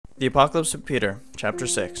The Apocalypse of Peter, chapter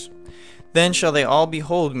 6. Then shall they all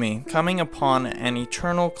behold me, coming upon an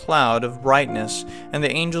eternal cloud of brightness, and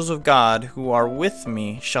the angels of God who are with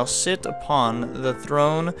me shall sit upon the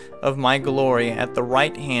throne of my glory at the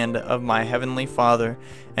right hand of my heavenly Father,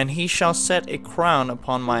 and he shall set a crown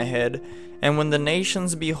upon my head. And when the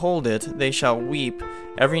nations behold it, they shall weep,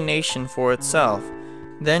 every nation for itself.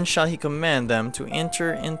 Then shall he command them to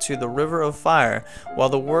enter into the river of fire, while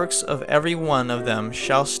the works of every one of them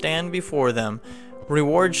shall stand before them.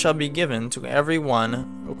 Reward shall be given to every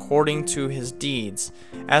one according to his deeds.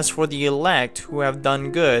 As for the elect who have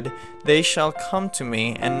done good, they shall come to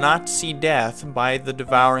me and not see death by the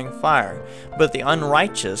devouring fire. But the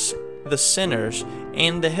unrighteous, the sinners,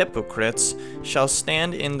 and the hypocrites shall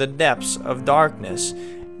stand in the depths of darkness,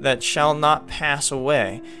 that shall not pass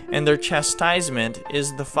away, and their chastisement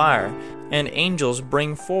is the fire. And angels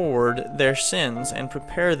bring forward their sins, and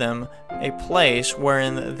prepare them a place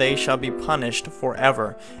wherein they shall be punished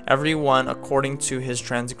forever, every one according to his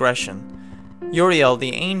transgression. Uriel,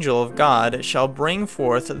 the angel of God, shall bring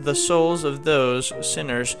forth the souls of those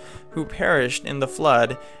sinners who perished in the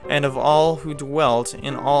flood, and of all who dwelt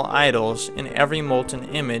in all idols, in every molten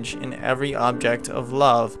image, in every object of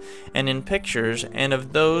love, and in pictures, and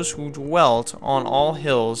of those who dwelt on all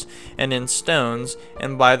hills, and in stones,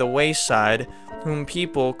 and by the wayside, whom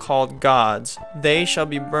people called gods. They shall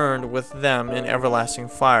be burned with them in everlasting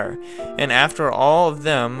fire. And after all of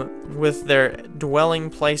them with their dwelling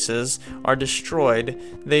places are destroyed,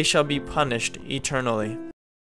 they shall be punished eternally.